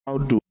How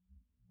do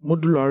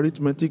modular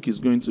arithmetic is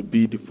going to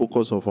be the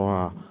focus of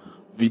our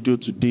video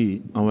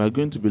today, and we are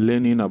going to be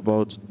learning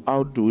about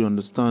how do we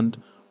understand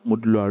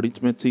modular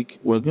arithmetic.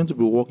 We're going to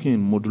be working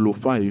in modulo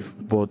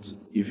 5, but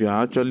if you're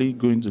actually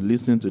going to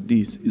listen to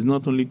this, it's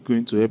not only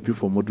going to help you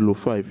for modulo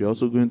 5, you're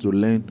also going to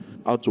learn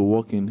how to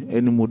work in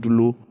any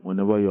modulo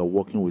whenever you are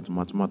working with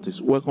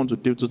mathematics. Welcome to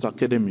Tutor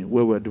Academy,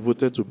 where we're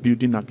devoted to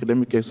building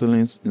academic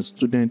excellence in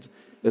students,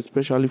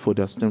 especially for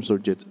their STEM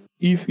subjects.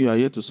 If you are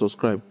yet to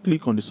subscribe,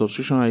 click on the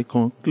subscription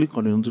icon, click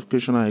on the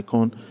notification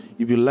icon.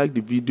 If you like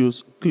the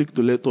videos, click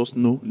to let us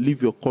know,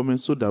 leave your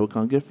comments so that we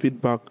can get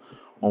feedback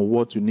on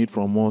what you need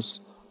from us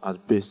as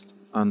best,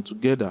 and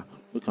together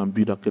we can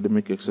build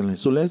academic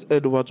excellence. So let's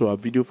head over to our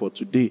video for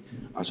today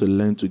as we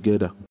learn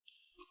together.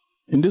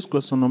 In this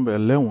question number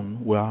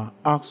 11, we are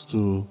asked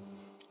to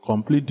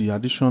complete the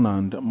addition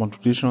and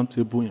multiplication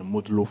table in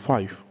modulo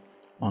 5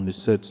 on the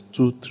set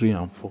 2, 3,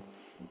 and 4.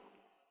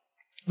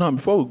 Now,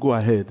 before we go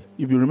ahead,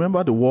 if you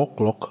remember the wall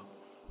clock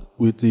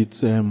with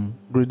its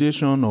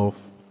gradation of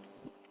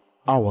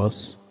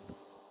hours,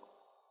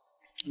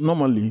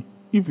 normally,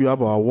 if you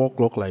have our wall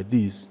clock like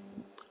this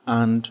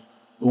and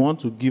we want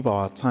to give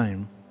our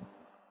time,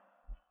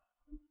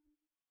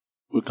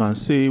 we can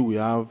say we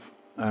have,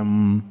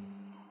 when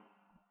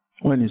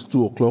it's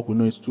 2 o'clock, we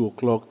know it's 2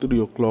 o'clock, 3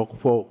 o'clock,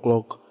 4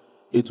 o'clock,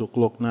 8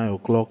 o'clock, 9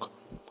 o'clock.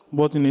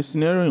 But in a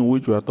scenario in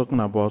which we are talking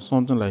about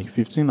something like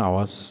 15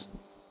 hours,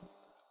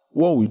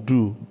 what we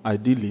do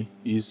ideally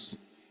is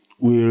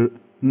we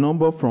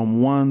number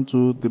from 1,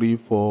 2, 3,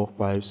 4,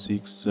 5,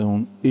 6,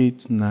 7,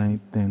 8,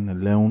 9, 10,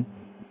 11,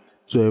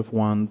 12,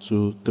 1,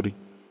 2, 3.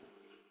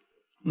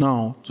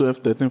 Now 12,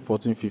 13,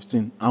 14,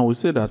 15. And we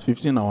say that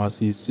 15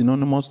 hours is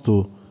synonymous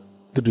to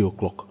 3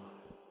 o'clock.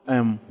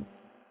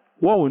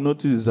 What we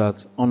notice is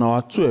that on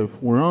our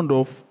 12, we round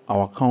off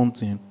our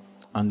counting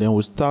and then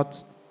we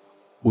start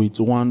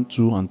with 1,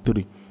 2, and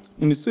 3.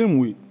 In the same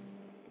way,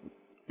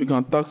 we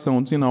can tag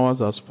 17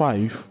 hours as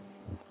 5,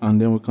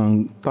 and then we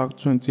can tag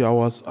 20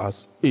 hours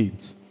as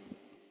 8.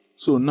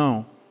 So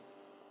now,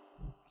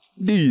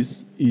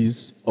 this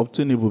is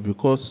obtainable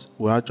because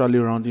we're actually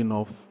rounding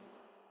off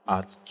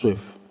at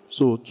 12.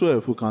 So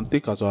 12 we can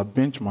take as our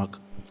benchmark,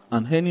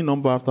 and any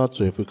number after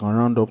 12 we can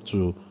round up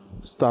to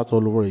start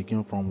all over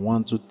again from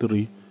 1, 2,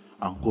 3,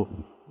 and go.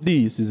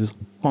 This is the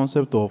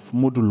concept of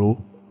modulo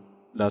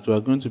that we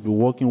are going to be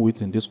working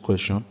with in this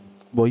question.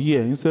 But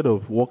here, instead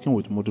of working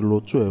with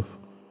modulo 12,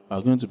 we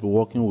are going to be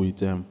working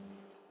with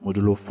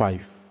modulo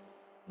 5.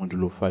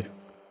 Modulo 5.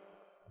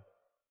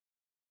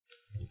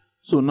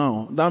 So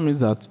now, that means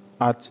that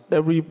at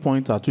every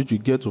point at which you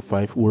get to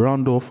 5, we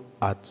round off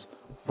at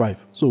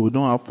 5. So we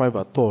don't have 5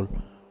 at all.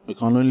 We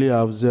can only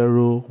have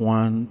 0,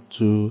 1,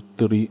 2,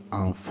 3,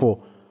 and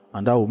 4.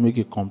 And that will make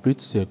a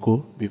complete circle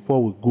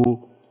before we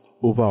go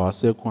over our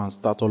circle and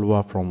start all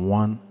over from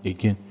 1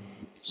 again.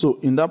 So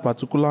in that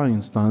particular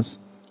instance,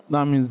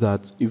 that means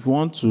that if you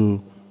want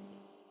to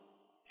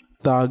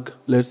tag,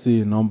 let's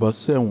say, number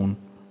 7,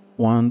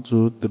 1,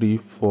 2, 3,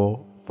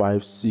 4,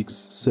 5, 6,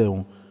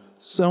 7.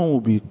 7 will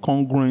be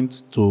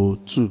congruent to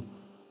 2.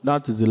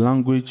 That is the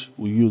language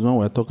we use when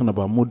we're talking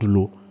about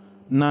modulo.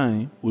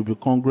 9 will be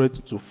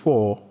congruent to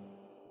 4.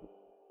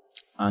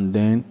 And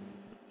then,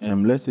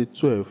 let's say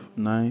 12,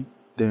 9,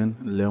 10,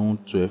 11,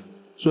 12.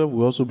 12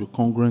 will also be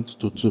congruent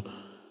to 2.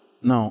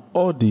 Now,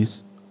 all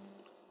these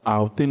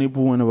are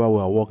obtainable whenever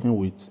we are working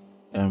with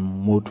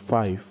mode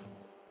 5,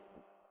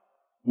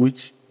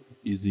 which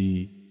is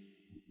the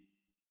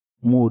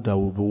mode that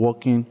will be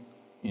working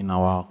in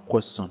our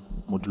question,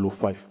 modulo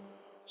 5.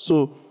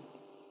 So,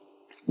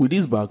 with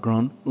this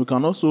background, we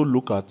can also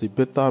look at a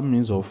better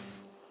means of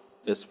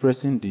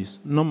expressing this.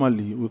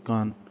 Normally, we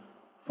can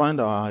find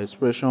our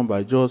expression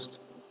by just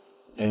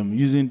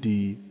using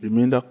the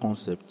remainder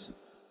concept.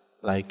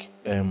 Like,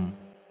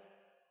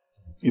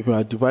 if we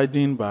are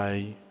dividing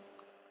by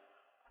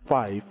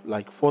 5,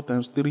 like 4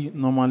 times 3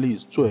 normally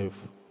is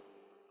 12.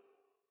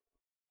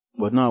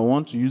 But now I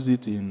want to use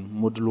it in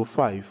modulo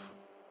 5.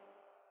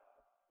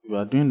 We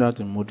are doing that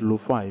in modulo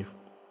 5.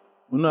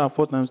 We know that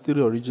 4 times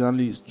 3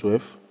 originally is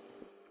 12.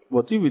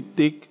 But if we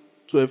take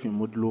 12 in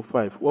modulo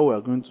 5, what we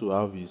are going to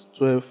have is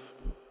 12.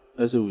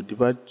 Let's say we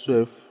divide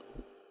 12.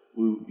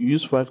 We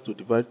use 5 to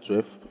divide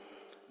 12.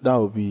 That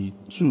will be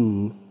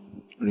 2,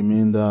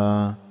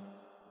 remainder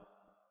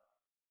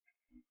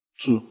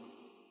 2.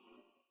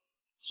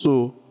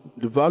 So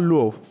the value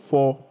of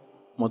 4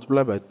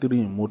 multiplied by 3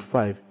 in mode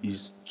 5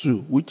 is 2,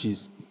 which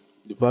is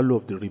the value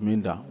of the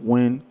remainder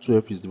when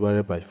 12 is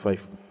divided by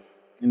 5.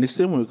 In the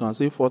same way, we can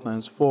say 4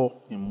 times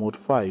 4 in mode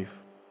 5.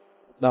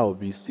 That will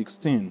be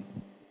 16.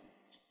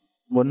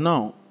 But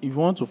now, if you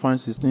want to find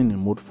 16 in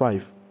mode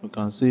 5, we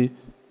can say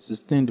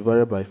 16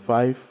 divided by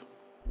 5.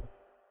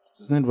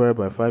 16 divided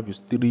by 5 is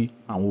 3,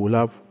 and we will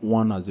have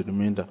 1 as the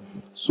remainder.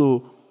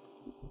 So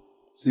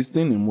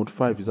 16 in mode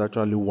 5 is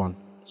actually 1.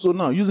 So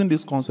now, using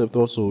this concept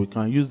also, we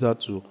can use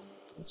that to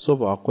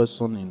solve our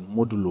question in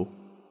modulo.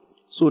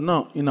 So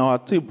now, in our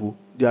table,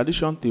 the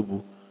addition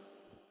table,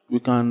 we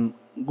can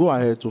go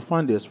ahead to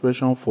find the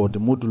expression for the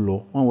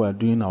modulo when we are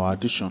doing our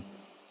addition.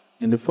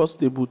 In the first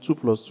table, 2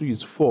 plus 2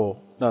 is 4.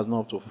 That's not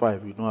up to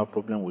 5. We don't have a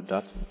problem with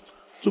that.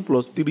 2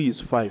 plus 3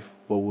 is 5,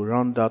 but we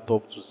round that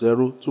up to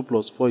 0. 2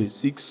 plus 4 is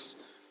 6,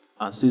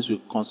 and 6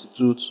 will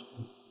constitute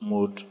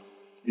mode.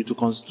 It will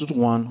constitute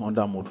 1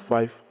 under mode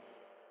 5.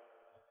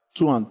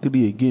 2 and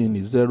 3 again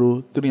is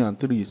 0. 3 and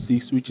 3 is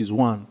 6, which is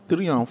 1.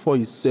 3 and 4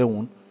 is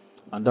 7,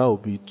 and that will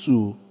be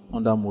 2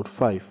 under mode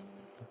 5.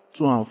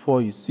 2 and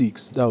 4 is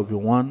 6, that will be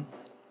 1.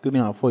 3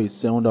 and 4 is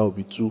 7, that will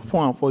be 2.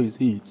 4 and 4 is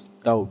 8,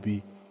 that will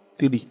be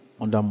 3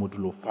 under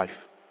modulo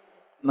 5.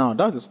 Now,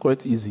 that is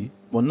quite easy.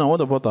 But now,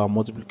 what about our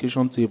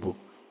multiplication table?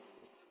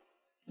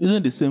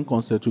 Using the same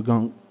concept, we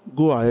can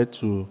go ahead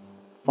to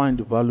find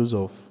the values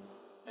of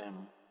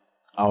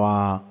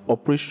our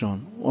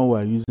operation when we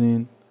are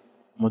using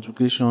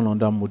multiplication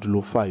under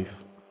modulo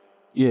 5.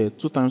 Here,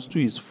 2 times 2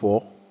 is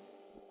 4.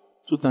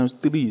 2 times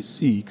 3 is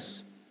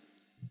 6.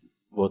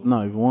 But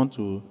now, if you want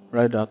to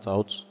write that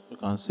out, you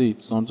can say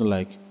it's something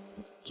like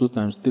 2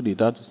 times 3,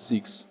 that is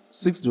 6.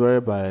 6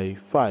 divided by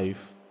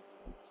 5,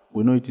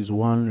 we know it is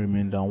 1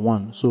 remainder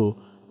 1. So,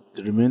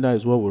 the remainder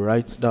is what we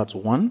write, that's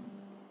 1.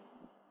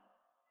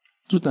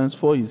 2 times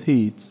 4 is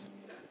 8.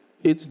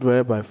 8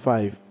 divided by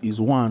 5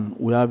 is 1.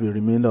 We have a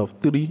remainder of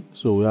 3,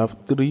 so we have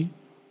 3.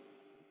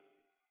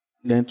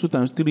 Then 2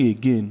 times 3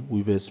 again,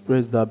 we've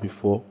expressed that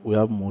before. We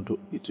have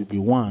it will be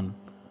 1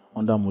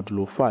 under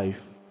modulo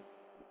 5.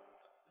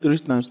 3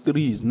 times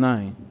 3 is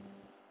 9.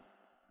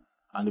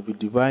 And if we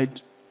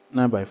divide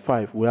 9 by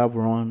 5, we have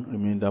 1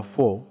 remainder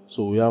 4.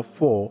 So we have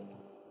 4.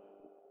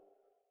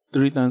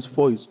 3 times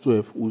 4 is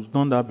 12. We've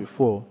done that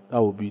before. That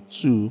will be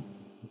 2.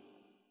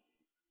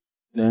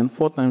 Then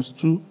 4 times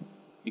 2,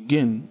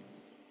 again,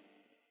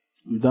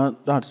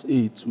 that's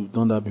 8. We've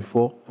done that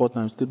before. 4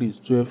 times 3 is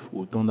 12.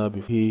 We've done that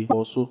before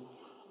also.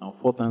 And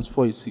 4 times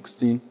 4 is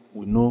 16.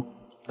 We know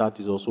that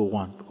is also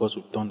 1 because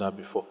we've done that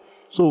before.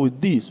 So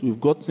with this,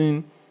 we've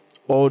gotten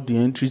all the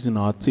entries in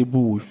our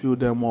table. We fill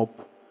them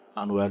up,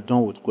 and we are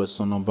done with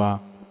question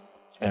number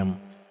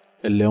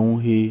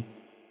 11A,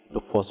 the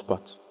first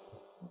part.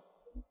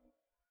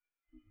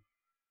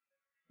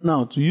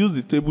 Now, to use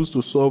the tables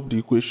to solve the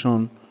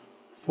equation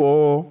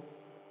 4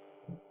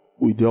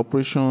 with the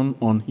operation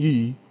on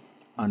E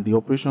and the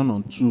operation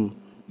on 2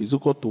 is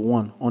equal to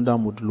 1 under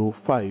modulo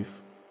 5.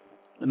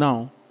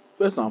 Now,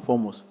 first and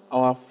foremost,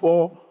 our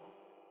 4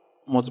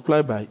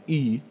 multiplied by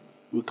E,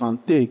 we can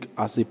take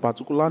as a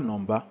particular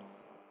number,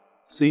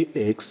 say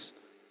x,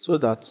 so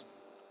that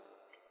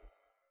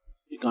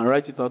you can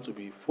write it out to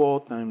be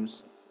 4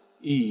 times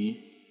E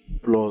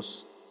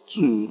plus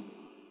 2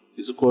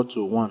 is equal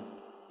to 1.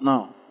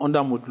 Now, under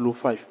modulo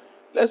 5,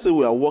 let's say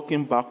we are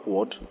working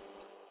backward.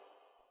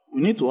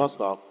 We need to ask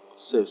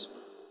ourselves,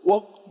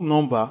 what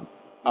number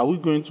are we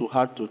going to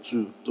add to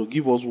 2 to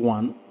give us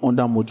 1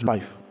 under modulo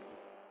 5?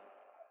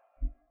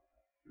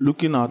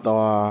 Looking at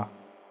our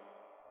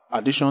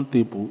addition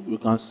table, we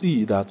can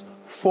see that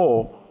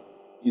 4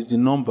 is the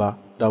number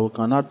that we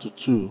can add to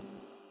 2.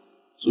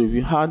 So if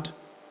you add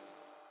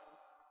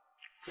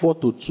 4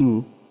 to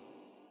 2,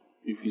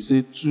 if you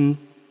say 2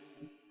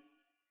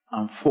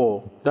 and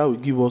 4, that will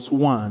give us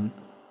 1.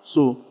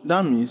 So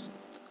that means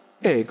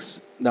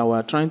x that we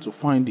are trying to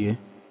find here,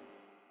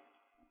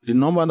 the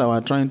number that we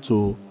are trying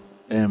to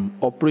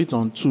operate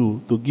on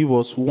 2 to give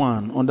us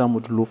 1 under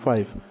modulo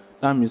 5,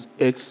 that means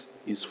x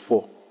is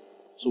 4.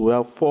 So we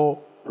have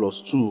 4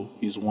 plus 2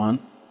 is 1.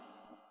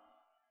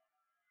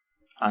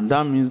 And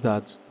that means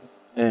that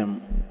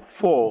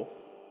 4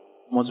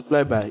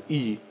 multiplied by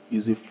E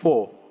is a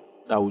 4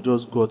 that we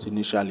just got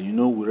initially. You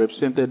know, we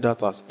represented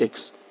that as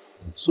x.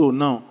 So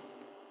now,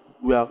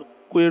 we are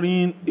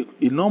querying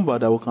a number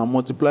that we can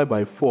multiply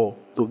by 4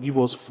 to give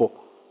us 4.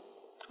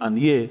 And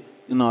here,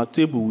 in our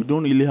table, we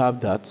don't really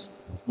have that.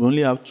 We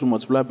only have 2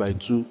 multiplied by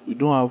 2. We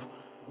don't have,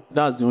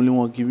 that's the only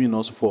one giving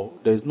us 4.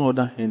 There is no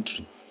other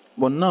entry.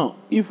 But now,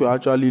 if we're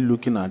actually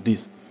looking at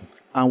this,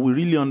 and we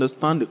really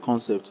understand the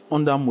concept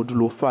under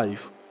modulo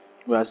 5,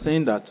 we are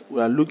saying that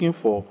we are looking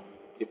for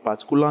a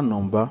particular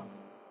number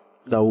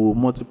that will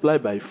multiply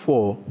by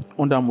 4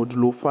 under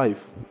modulo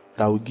 5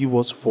 that will give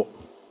us 4.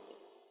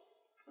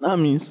 That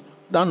means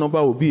that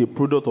number will be a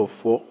product of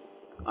 4,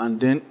 and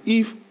then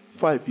if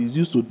 5 is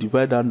used to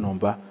divide that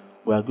number,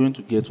 we are going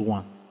to get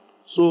 1.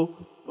 So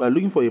we are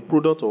looking for a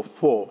product of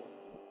 4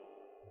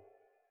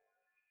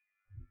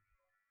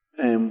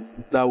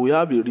 that we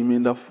have a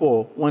remainder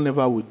 4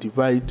 whenever we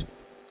divide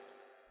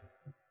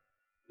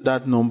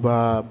that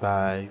number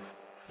by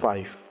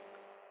 5.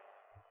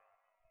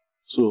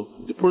 So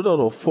the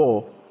product of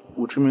 4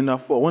 with remainder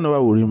 4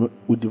 whenever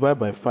we divide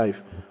by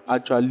 5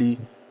 actually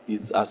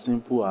is as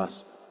simple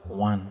as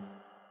 1.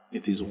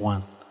 It is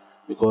 1,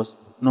 because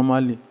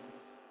normally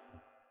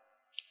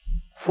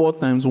 4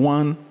 times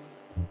 1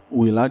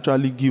 will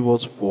actually give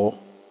us 4,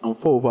 and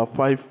 4 over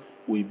 5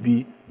 will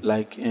be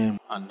like and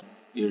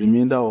a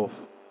remainder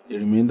of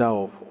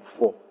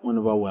 4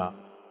 whenever we are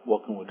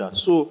working with that.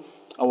 So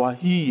our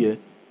E here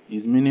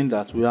is meaning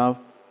that we have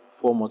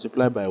 4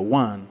 multiplied by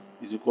 1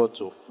 is equal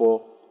to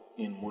 4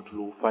 in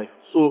modulo 5.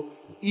 So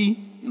E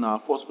in our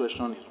first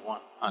question is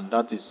 1, and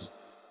that is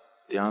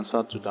the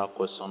answer to that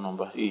question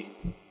number A.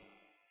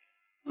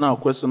 Now,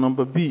 question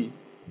number B.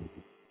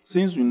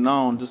 Since we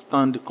now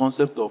understand the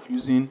concept of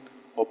using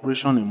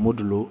operation in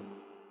modulo,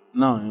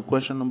 now in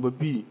question number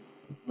B,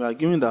 we are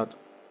given that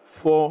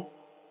 4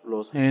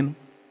 plus n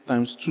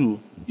times 2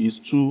 is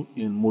 2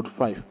 in mode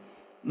 5.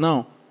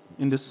 Now,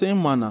 in the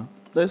same manner,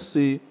 let's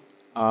say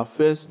our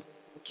first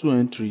two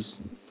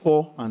entries,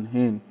 4 and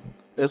n,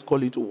 let's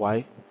call it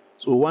y.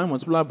 So y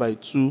multiplied by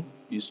 2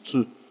 is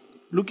 2.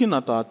 Looking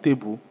at our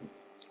table,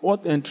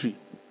 what entry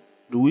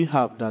do we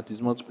have that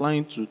is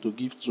multiplying 2 to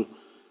give 2?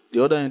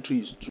 The other entry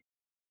is 2.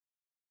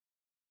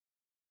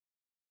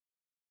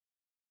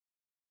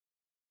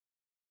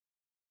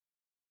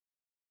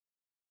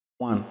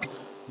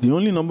 The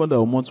only number that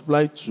will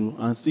multiply 2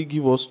 and still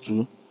give us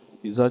 2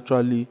 is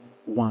actually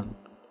 1.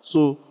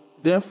 So,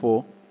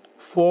 therefore,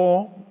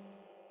 4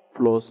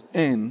 plus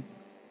n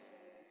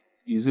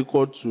is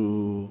equal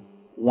to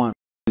 1.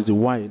 Is the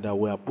y that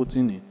we are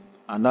putting in,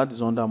 and that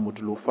is under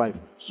modulo 5.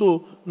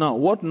 So, now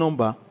what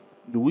number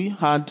do we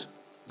add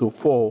to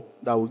 4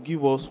 that will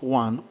give us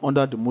 1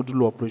 under the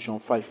modulo operation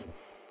 5?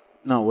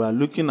 Now, we are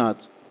looking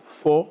at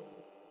 4,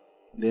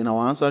 then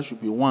our answer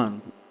should be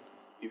 1.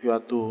 If you are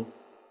to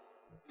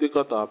take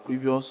out our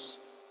previous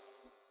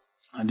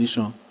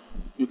addition,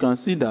 you can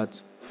see that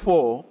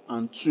 4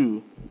 and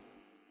 2,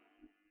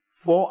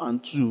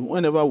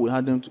 whenever we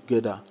add them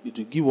together, it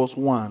will give us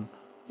 1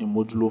 in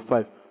modulo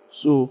 5.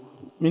 So,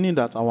 meaning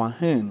that our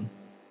n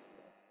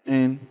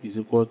is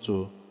equal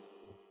to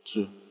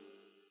 2.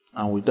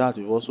 And with that,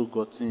 we've also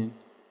gotten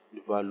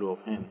the value of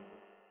n.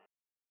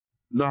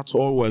 That's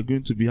all we're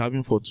going to be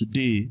having for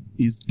today.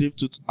 Is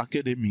DevTut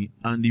Academy,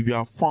 and if you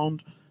have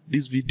found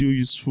this video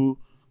useful,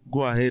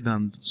 go ahead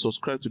and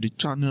subscribe to the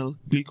channel,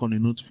 click on the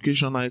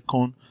notification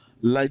icon,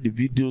 like the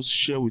videos,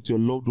 share with your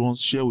loved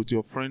ones, share with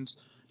your friends,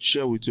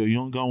 share with your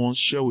younger ones,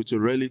 share with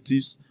your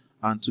relatives,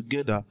 and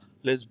together,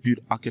 let's build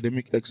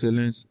academic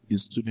excellence in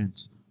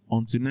students.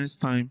 Until next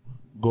time,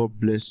 God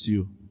bless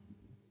you.